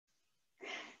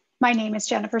My name is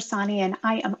Jennifer Sonney, and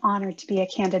I am honored to be a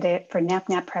candidate for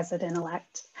NAPNAP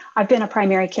President-elect. I've been a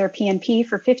primary care PNP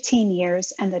for 15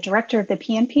 years and the director of the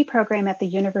PNP program at the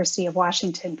University of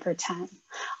Washington for 10.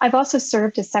 I've also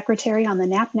served as secretary on the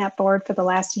NAPNAP board for the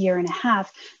last year and a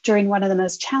half during one of the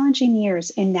most challenging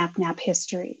years in NAPNAP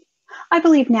history. I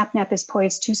believe NAPNAP is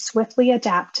poised to swiftly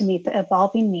adapt to meet the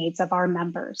evolving needs of our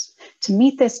members. To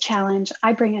meet this challenge,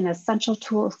 I bring an essential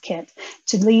toolkit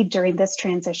to lead during this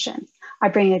transition. I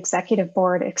bring executive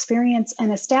board experience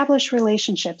and establish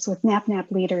relationships with NAPNAP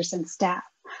leaders and staff.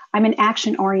 I'm an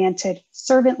action-oriented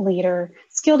servant leader,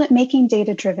 skilled at making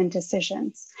data-driven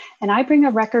decisions, and I bring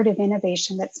a record of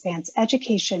innovation that spans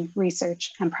education,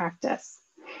 research, and practice.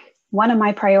 One of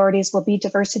my priorities will be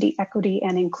diversity, equity,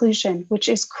 and inclusion, which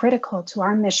is critical to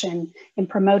our mission in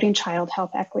promoting child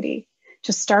health equity.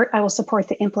 To start, I will support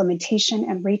the implementation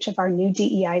and reach of our new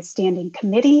DEI Standing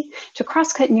Committee to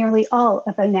cross-cut nearly all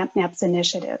of the NAPNAP's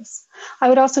initiatives. I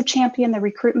would also champion the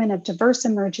recruitment of diverse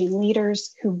emerging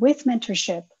leaders who, with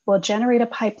mentorship, will generate a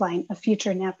pipeline of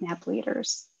future NAPNAP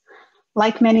leaders.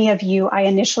 Like many of you, I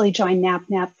initially joined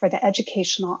NAPNAP for the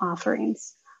educational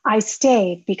offerings. I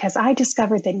stayed because I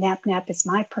discovered that NAPNAP is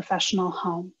my professional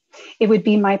home. It would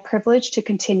be my privilege to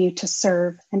continue to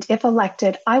serve, and if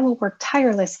elected, I will work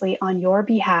tirelessly on your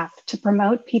behalf to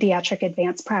promote pediatric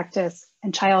advanced practice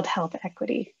and child health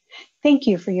equity. Thank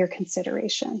you for your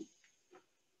consideration.